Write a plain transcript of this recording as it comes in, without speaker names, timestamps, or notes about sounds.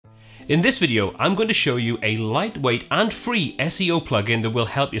In this video, I'm going to show you a lightweight and free SEO plugin that will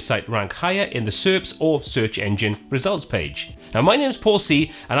help your site rank higher in the SERPs or search engine results page. Now, my name is Paul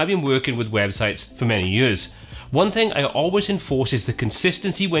C, and I've been working with websites for many years. One thing I always enforce is the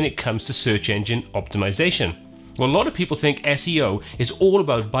consistency when it comes to search engine optimization. Well, a lot of people think SEO is all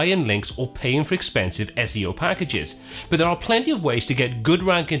about buying links or paying for expensive SEO packages, but there are plenty of ways to get good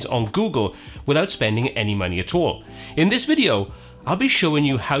rankings on Google without spending any money at all. In this video, I'll be showing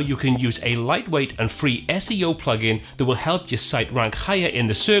you how you can use a lightweight and free SEO plugin that will help your site rank higher in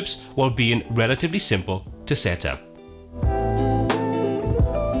the SERPs while being relatively simple to set up.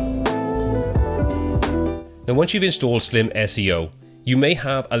 Now, once you've installed Slim SEO, you may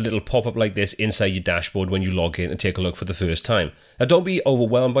have a little pop-up like this inside your dashboard when you log in and take a look for the first time. Now, don't be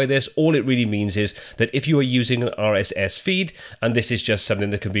overwhelmed by this. All it really means is that if you are using an RSS feed, and this is just something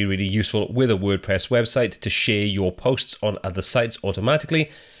that can be really useful with a WordPress website to share your posts on other sites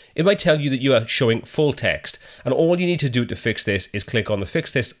automatically, it might tell you that you are showing full text. And all you need to do to fix this is click on the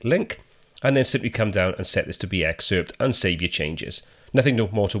Fix This link, and then simply come down and set this to be excerpt and save your changes. Nothing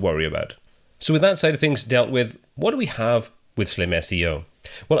more to worry about. So with that side of things dealt with, what do we have with Slim SEO?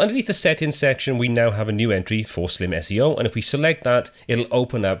 Well, underneath the settings section, we now have a new entry for Slim SEO, and if we select that, it'll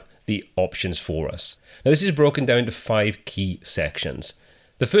open up the options for us. Now, this is broken down into 5 key sections.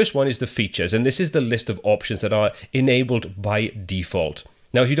 The first one is the features, and this is the list of options that are enabled by default.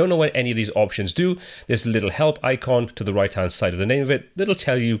 Now, if you don't know what any of these options do, there's a little help icon to the right-hand side of the name of it that'll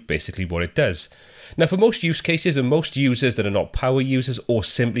tell you basically what it does. Now, for most use cases and most users that are not power users or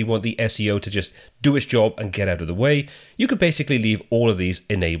simply want the SEO to just do its job and get out of the way, you could basically leave all of these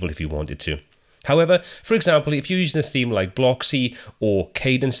enabled if you wanted to. However, for example, if you're using a theme like Blocksy or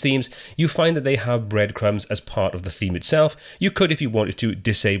Cadence themes, you find that they have breadcrumbs as part of the theme itself. You could, if you wanted to,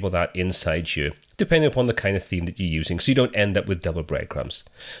 disable that inside here, depending upon the kind of theme that you're using, so you don't end up with double breadcrumbs.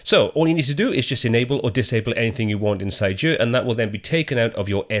 So all you need to do is just enable or disable anything you want inside here, and that will then be taken out of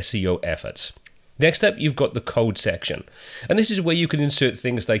your SEO efforts. Next up, you've got the code section. And this is where you can insert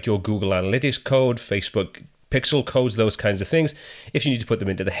things like your Google Analytics code, Facebook pixel codes, those kinds of things. If you need to put them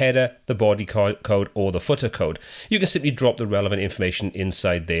into the header, the body code, or the footer code, you can simply drop the relevant information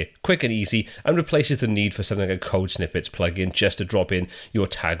inside there, quick and easy, and replaces the need for something like a code snippets plugin just to drop in your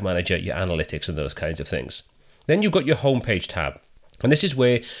tag manager, your analytics, and those kinds of things. Then you've got your homepage tab. And this is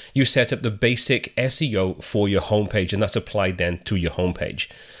where you set up the basic SEO for your homepage, and that's applied then to your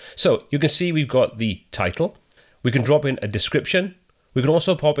homepage. So you can see we've got the title. We can drop in a description. We can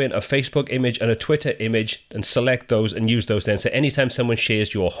also pop in a Facebook image and a Twitter image and select those and use those then. So anytime someone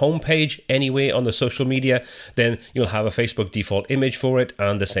shares your homepage anywhere on the social media, then you'll have a Facebook default image for it,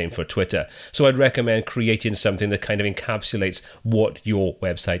 and the same for Twitter. So I'd recommend creating something that kind of encapsulates what your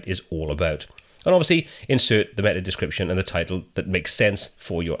website is all about. And obviously, insert the meta description and the title that makes sense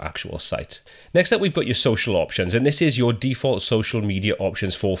for your actual site. Next up, we've got your social options, and this is your default social media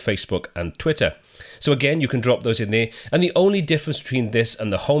options for Facebook and Twitter. So again, you can drop those in there, and the only difference between this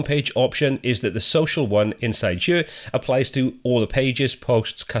and the homepage option is that the social one inside here applies to all the pages,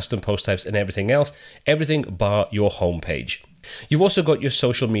 posts, custom post types, and everything else, everything bar your homepage. You've also got your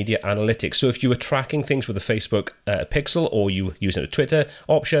social media analytics. So if you were tracking things with a Facebook pixel or you using a Twitter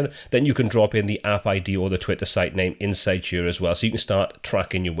option, then you can drop in the app ID or the Twitter site name inside here as well. So you can start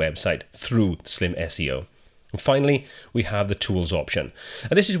tracking your website through Slim SEO. And finally, we have the tools option.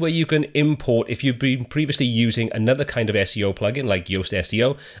 And this is where you can import, if you've been previously using another kind of SEO plugin like Yoast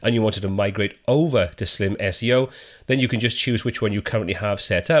SEO and you wanted to migrate over to Slim SEO, then you can just choose which one you currently have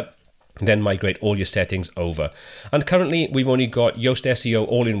set up, then migrate all your settings over. And currently we've only got Yoast SEO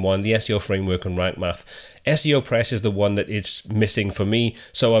all in one, the SEO framework and rank math. SEO Press is the one that is missing for me,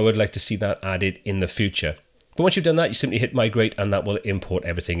 so I would like to see that added in the future. But once you've done that, you simply hit migrate and that will import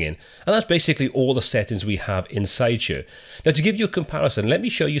everything in. And that's basically all the settings we have inside here. Now, to give you a comparison, let me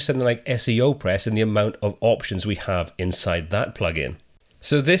show you something like SEO Press and the amount of options we have inside that plugin.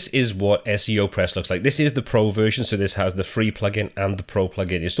 So this is what SEO Press looks like. This is the Pro version, so this has the free plugin and the Pro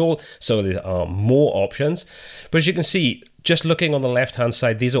plugin installed, so there are more options. But as you can see, just looking on the left-hand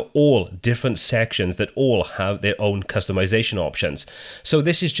side, these are all different sections that all have their own customization options. So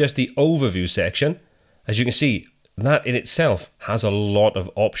this is just the overview section. As you can see, that in itself has a lot of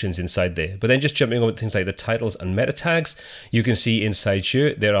options inside there. But then just jumping over things like the titles and meta tags, you can see inside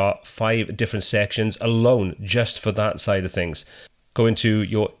here, there are 5 different sections alone just for that side of things. Go into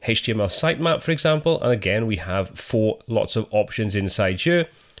your HTML sitemap, for example, and again, we have 4 lots of options inside here.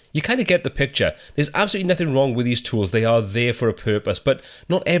 You kind of get the picture. There's absolutely nothing wrong with these tools. They are there for a purpose, but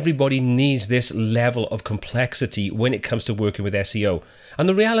not everybody needs this level of complexity when it comes to working with SEO. And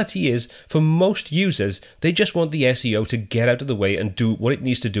the reality is, for most users, they just want the SEO to get out of the way and do what it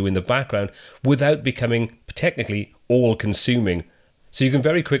needs to do in the background without becoming technically all-consuming. So you can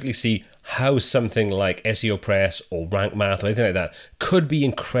very quickly see how something like SEO Press or Rank Math or anything like that could be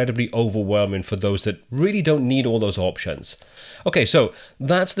incredibly overwhelming for those that really don't need all those options. Okay, so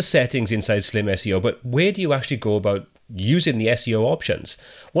that's the settings inside Slim SEO, but where do you actually go about using the SEO options?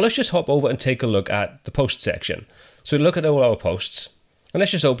 Well, let's just hop over and take a look at the post section. So we look at all our posts, and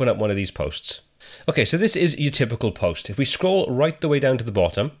let's just open up one of these posts. Okay, so this is your typical post. If we scroll right the way down to the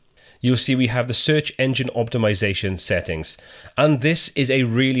bottom, you'll see we have the search engine optimization settings. And this is a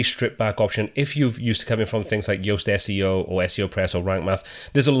really stripped back option. If you've used to coming from things like Yoast SEO or SEO Press or Rank Math,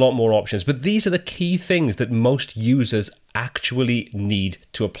 there's a lot more options. But these are the key things that most users actually need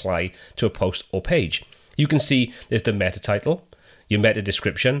to apply to a post or page. You can see there's the meta title, your meta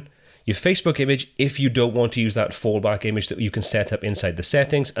description, your Facebook image if you don't want to use that fallback image that you can set up inside the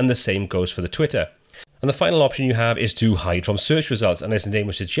settings, and the same goes for the Twitter. And the final option you have is to hide from search results. And as the name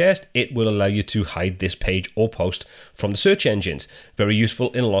would suggest, it will allow you to hide this page or post from the search engines. Very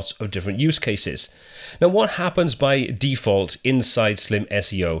useful in lots of different use cases. Now, what happens by default inside Slim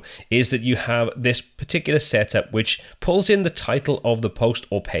SEO is that you have this particular setup which pulls in the title of the post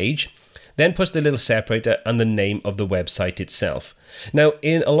or page, then puts the little separator and the name of the website itself. Now,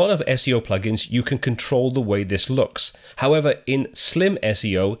 in a lot of SEO plugins, you can control the way this looks. However, in Slim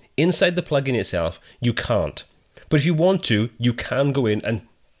SEO, inside the plugin itself, you can't. But if you want to, you can go in and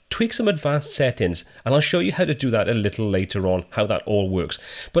tweak some advanced settings, and I'll show you how to do that a little later on, how that all works.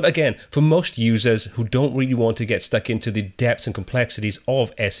 But again, for most users who don't really want to get stuck into the depths and complexities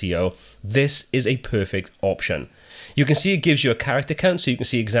of SEO, this is a perfect option. You can see it gives you a character count, so you can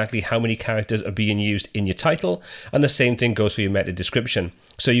see exactly how many characters are being used in your title, and the same thing goes for your meta description.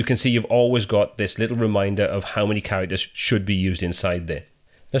 So you can see you've always got this little reminder of how many characters should be used inside there.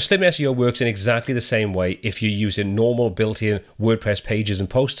 Now, Slim SEO works in exactly the same way if you're using normal built-in WordPress pages and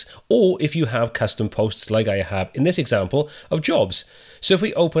posts, or if you have custom posts like I have in this example of jobs. So if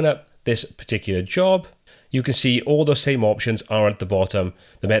we open up this particular job, you can see all those same options are at the bottom: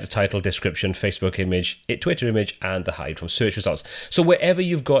 the meta title, description, Facebook image, Twitter image, and the hide from search results. So wherever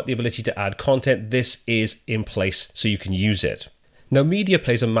you've got the ability to add content, this is in place so you can use it. Now, media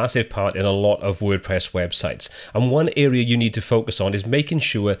plays a massive part in a lot of WordPress websites, and one area you need to focus on is making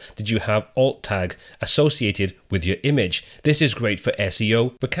sure that you have alt tag associated with your image. This is great for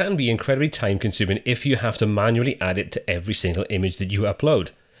SEO, but can be incredibly time consuming if you have to manually add it to every single image that you upload.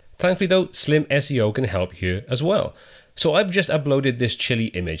 Thankfully though, Slim SEO can help here as well. So I've just uploaded this chili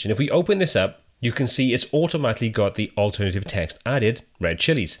image, and if we open this up, you can see it's automatically got the alternative text added, red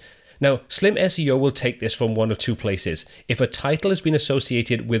chilies. Now, Slim SEO will take this from one of two places. If a title has been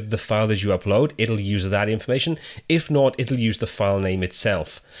associated with the file that you upload, it'll use that information. If not, it'll use the file name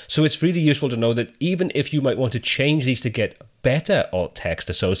itself. So it's really useful to know that even if you might want to change these to get better alt text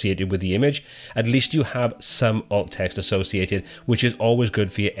associated with the image, at least you have some alt text associated, which is always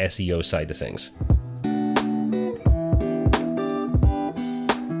good for your SEO side of things.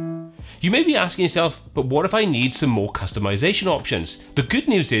 You may be asking yourself, but what if I need some more customization options? The good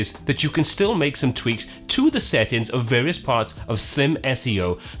news is that you can still make some tweaks to the settings of various parts of Slim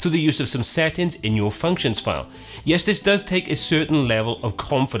SEO through the use of some settings in your functions file. Yes, this does take a certain level of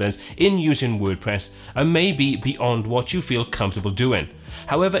confidence in using WordPress and may be beyond what you feel comfortable doing.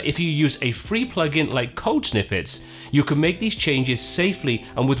 However, if you use a free plugin like Code Snippets, you can make these changes safely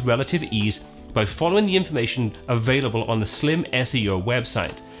and with relative ease by following the information available on the Slim SEO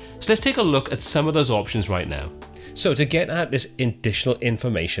website. So let's take a look at some of those options right now. So to get at this additional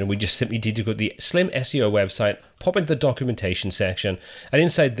information, we just simply need to go to the Slim SEO website, pop into the documentation section, and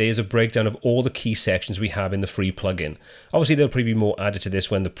inside there is a breakdown of all the key sections we have in the free plugin. Obviously, there'll probably be more added to this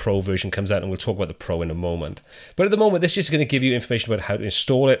when the Pro version comes out, and we'll talk about the Pro in a moment. But at the moment, this is just going to give you information about how to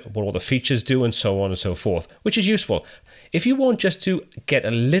install it, what all the features do, and so on and so forth, which is useful. If you want just to get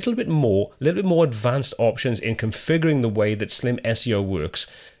a little bit more advanced options in configuring the way that Slim SEO works,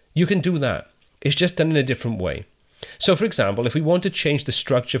 you can do that. It's just done in a different way. So for example, if we want to change the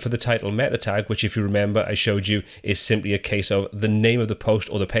structure for the title meta tag, which if you remember I showed you is simply a case of the name of the post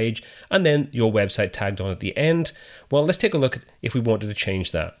or the page and then your website tagged on at the end, well, let's take a look at if we wanted to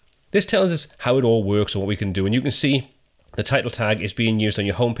change that. This tells us how it all works and what we can do, and you can see The title tag is being used on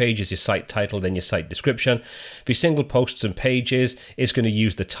your homepage as your site title, then your site description. For your single posts and pages, it's going to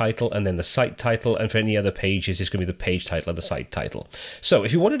use the title and then the site title. And for any other pages, it's going to be the page title and the site title. So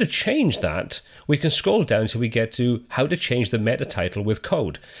if you wanted to change that, we can scroll down till we get to how to change the meta title with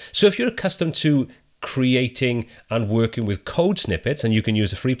code. So if you're accustomed to creating and working with code snippets, and you can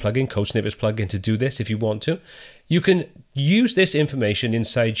use a free plugin, Code Snippets plugin, to do this if you want to, you can use this information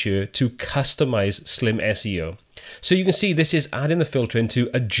inside here to customize Slim SEO. So you can see this is adding the filter in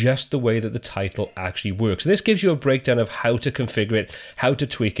to adjust the way that the title actually works. And this gives you a breakdown of how to configure it, how to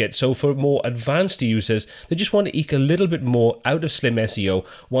tweak it. So for more advanced users that just want to eke a little bit more out of Slim SEO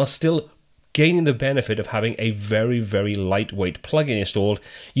while still gaining the benefit of having a very, very lightweight plugin installed,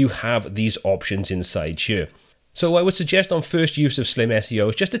 you have these options inside here. So I would suggest on first use of Slim SEO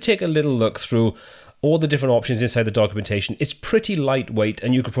is just to take a little look through all the different options inside the documentation. It's pretty lightweight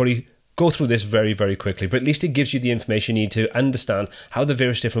and you could probably go through this very, very quickly, but at least it gives you the information you need to understand how the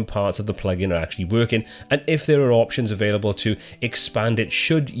various different parts of the plugin are actually working and if there are options available to expand it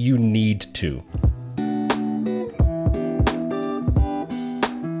should you need to.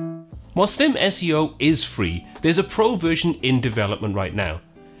 While Slim SEO is free, there's a pro version in development right now.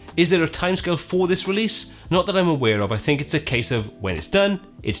 Is there a timescale for this release? Not that I'm aware of. I think it's a case of when it's done,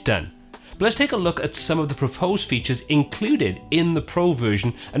 it's done. But let's take a look at some of the proposed features included in the Pro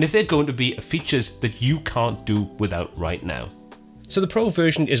version and if they're going to be features that you can't do without right now. So the Pro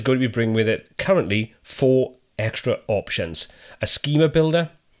version is going to be bringing with it currently 4 extra options: a schema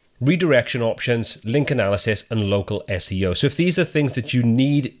builder, redirection options, link analysis, and local SEO. So if these are things that you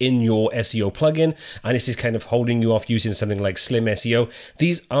need in your SEO plugin and this is kind of holding you off using something like Slim SEO,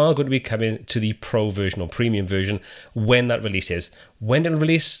 these are going to be coming to the Pro version or Premium version when that releases. When it'll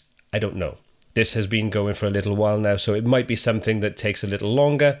release, I don't know. This has been going for a little while now, so it might be something that takes a little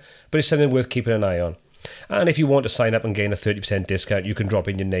longer, but it's something worth keeping an eye on. And if you want to sign up and gain a 30% discount, you can drop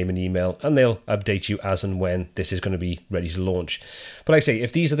in your name and email and they'll update you as and when this is going to be ready to launch. But like I say,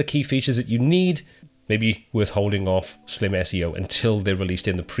 if these are the key features that you need, maybe worth holding off Slim SEO until they're released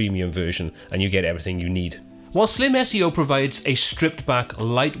in the premium version and you get everything you need. While Slim SEO provides a stripped back,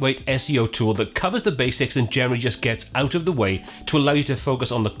 lightweight SEO tool that covers the basics and generally just gets out of the way to allow you to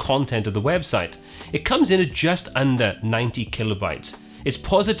focus on the content of the website, it comes in at just under 90 kilobytes. It's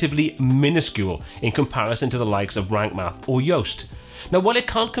positively minuscule in comparison to the likes of Rank Math or Yoast. Now, while it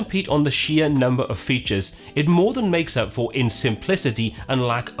can't compete on the sheer number of features, it more than makes up for in simplicity and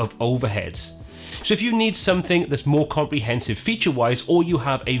lack of overheads. So if you need something that's more comprehensive feature-wise, or you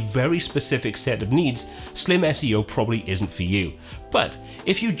have a very specific set of needs, Slim SEO probably isn't for you. But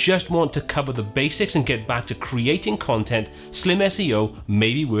if you just want to cover the basics and get back to creating content, Slim SEO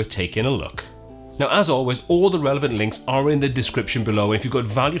may be worth taking a look. Now, as always, all the relevant links are in the description below. If you got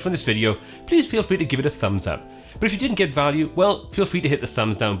value from this video, please feel free to give it a thumbs up. But if you didn't get value, well, feel free to hit the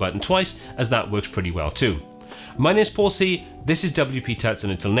thumbs down button twice, as that works pretty well too. My name is Paul C, this is WPTuts,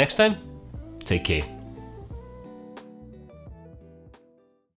 and until next time, take care.